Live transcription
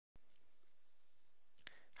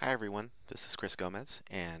Hi everyone, this is Chris Gomez,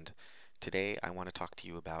 and today I want to talk to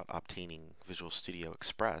you about obtaining Visual Studio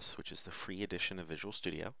Express, which is the free edition of Visual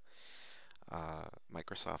Studio.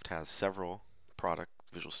 Microsoft has several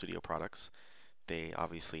Visual Studio products. They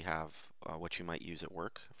obviously have what you might use at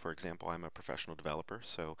work. For example, I'm a professional developer,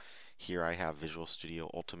 so here I have Visual Studio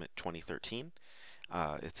Ultimate 2013.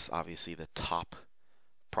 It's obviously the top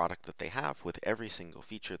product that they have with every single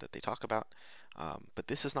feature that they talk about, but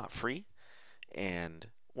this is not free. And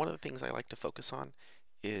one of the things I like to focus on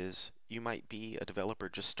is you might be a developer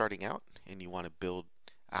just starting out and you want to build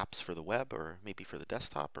apps for the web or maybe for the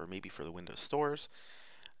desktop or maybe for the Windows stores.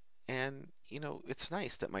 And it's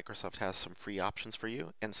nice that Microsoft has some free options for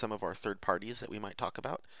you, and some of our third parties that we might talk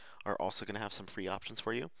about are also going to have some free options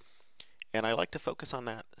for you. And I like to focus on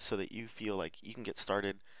that so that you feel like you can get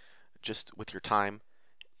started just with your time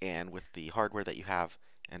and with the hardware that you have,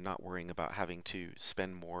 and not worrying about having to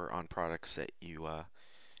spend more on products that you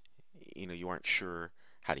aren't sure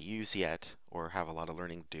how to use yet or have a lot of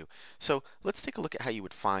learning to do. So let's take a look at how you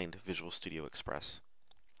would find Visual Studio Express.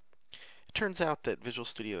 It turns out that Visual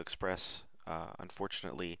Studio Express,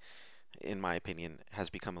 unfortunately, in my opinion, has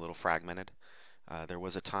become a little fragmented. There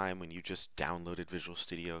was a time when you just downloaded Visual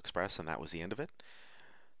Studio Express and that was the end of it.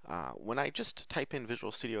 When I just type in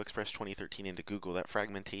Visual Studio Express 2013 into Google, that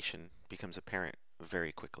fragmentation becomes apparent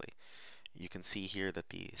very quickly. You can see here that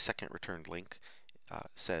the second returned link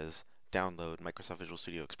says download Microsoft Visual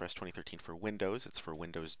Studio Express 2013 for Windows. It's for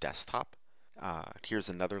Windows Desktop. Here's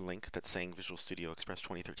another link that's saying Visual Studio Express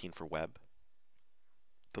 2013 for web.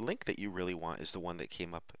 The link that you really want is the one that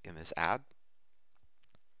came up in this ad,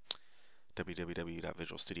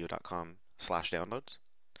 www.visualstudio.com/downloads.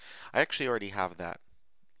 I actually already have that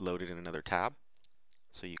loaded in another tab,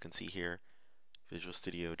 so you can see here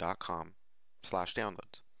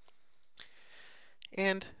visualstudio.com/downloads.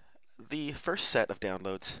 And the first set of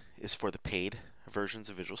downloads is for the paid versions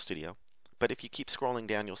of Visual Studio. But if you keep scrolling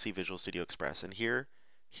down, you'll see Visual Studio Express. And here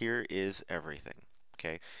is everything.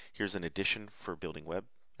 Okay, here's an edition for building web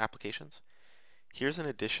applications. Here's an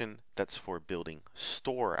edition that's for building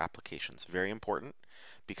store applications. Very important,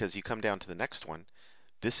 because you come down to the next one.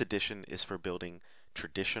 This edition is for building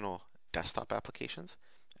traditional desktop applications.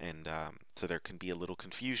 And so there can be a little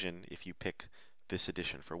confusion if you pick this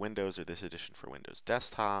edition for Windows or this edition for Windows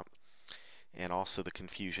Desktop. And also the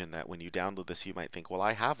confusion that when you download this, you might think, well,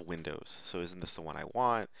 I have Windows, so isn't this the one I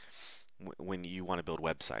want, when you want to build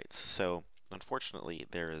websites. So unfortunately,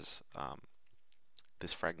 there is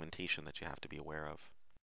this fragmentation that you have to be aware of.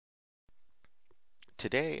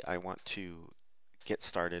 Today, I want to get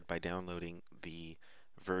started by downloading the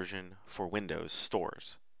version for Windows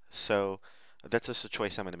stores. So that's just a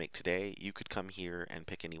choice I'm going to make today. You could come here and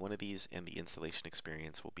pick any one of these, and the installation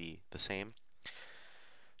experience will be the same.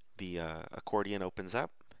 The accordion opens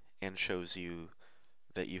up and shows you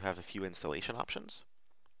that you have a few installation options.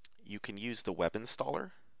 You can use the web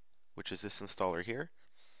installer, which is this installer here.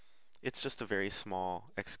 It's just a very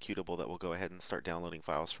small executable that will go ahead and start downloading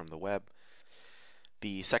files from the web.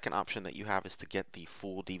 The second option that you have is to get the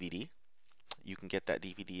full DVD. You can get that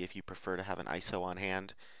DVD if you prefer to have an ISO on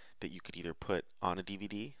hand that you could either put on a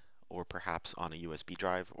DVD or perhaps on a USB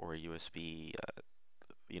drive or a USB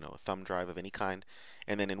a thumb drive of any kind.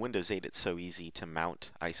 And then in Windows 8, it's so easy to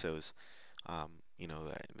mount ISOs.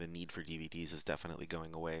 The need for DVDs is definitely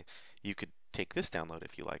going away. You could take this download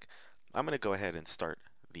if you like. I'm going to go ahead and start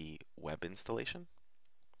the web installation.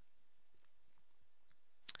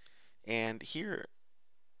 And here,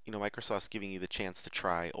 Microsoft's giving you the chance to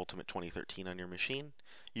try Ultimate 2013 on your machine.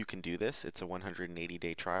 You can do this. It's a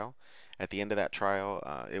 180-day trial. At the end of that trial,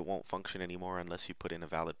 it won't function anymore unless you put in a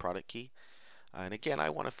valid product key. And again, I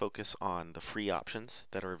want to focus on the free options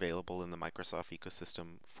that are available in the Microsoft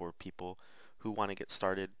ecosystem for people who want to get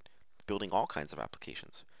started building all kinds of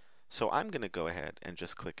applications. So I'm going to go ahead and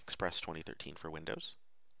just click Express 2013 for Windows.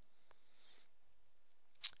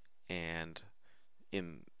 And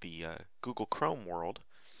in the Google Chrome world,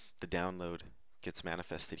 the download gets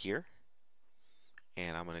manifested here.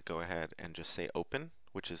 And I'm going to go ahead and just say open,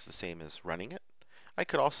 which is the same as running it. I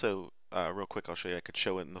could also, real quick, I'll show you, I could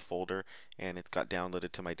show it in the folder, and it's got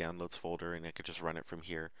downloaded to my downloads folder, and I could just run it from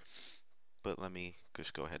here. But let me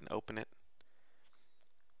just go ahead and open it.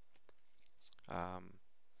 It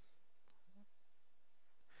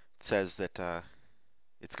says that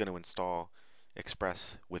it's going to install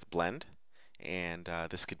Express with Blend, and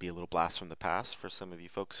this could be a little blast from the past for some of you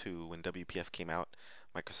folks who, when WPF came out,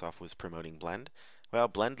 Microsoft was promoting Blend. Well,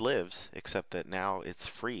 Blend lives, except that now it's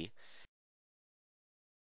free.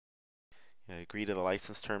 I agree to the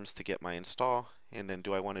license terms to get my install, and then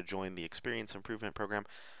do I want to join the Experience Improvement Program?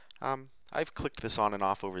 I've clicked this on and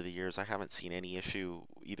off over the years. I haven't seen any issue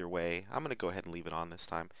either way. I'm going to go ahead and leave it on this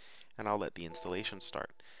time, and I'll let the installation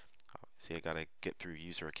start. See, I got to get through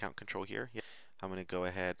user account control here. Yeah. I'm going to go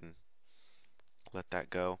ahead and let that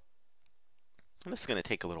go. And this is going to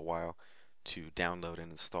take a little while to download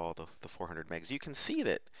and install the 400 megs. You can see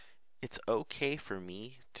that it's okay for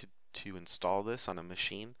me to install this on a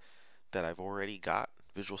machine that I've already got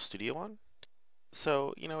Visual Studio on.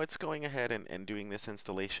 So, it's going ahead and doing this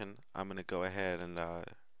installation. I'm going to go ahead and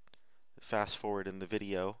fast forward in the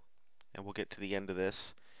video, and we'll get to the end of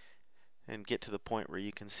this and get to the point where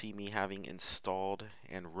you can see me having installed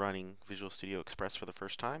and running Visual Studio Express for the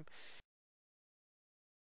first time.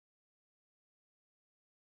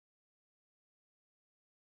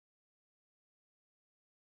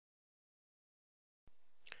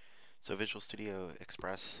 So Visual Studio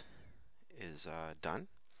Express is done.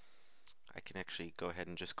 I can actually go ahead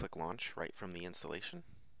and just click launch right from the installation.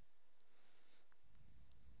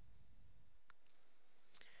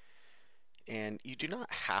 And you do not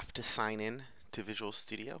have to sign in to Visual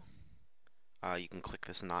Studio. You can click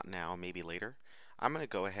this not now, maybe later. I'm going to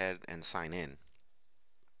go ahead and sign in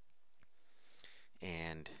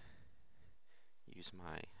and use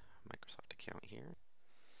my Microsoft account here.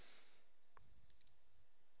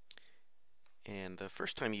 And the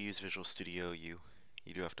first time you use Visual Studio, you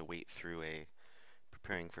do have to wait through a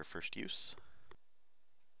preparing for first use.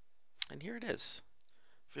 And here it is,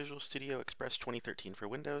 Visual Studio Express 2013 for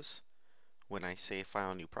Windows. When I say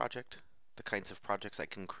File New Project, the kinds of projects I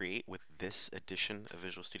can create with this edition of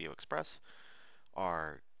Visual Studio Express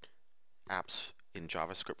are apps in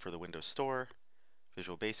JavaScript for the Windows Store,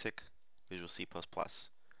 Visual Basic, Visual C++.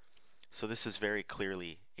 So this is very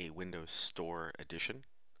clearly a Windows Store edition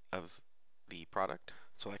of the product.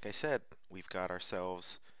 So like I said, we've got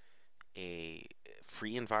ourselves a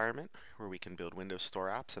free environment where we can build Windows Store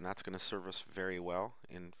apps, and that's going to serve us very well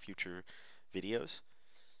in future videos.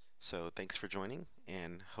 So thanks for joining,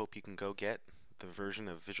 and hope you can go get the version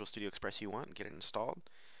of Visual Studio Express you want and get it installed.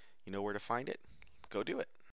 You know where to find it. Go do it.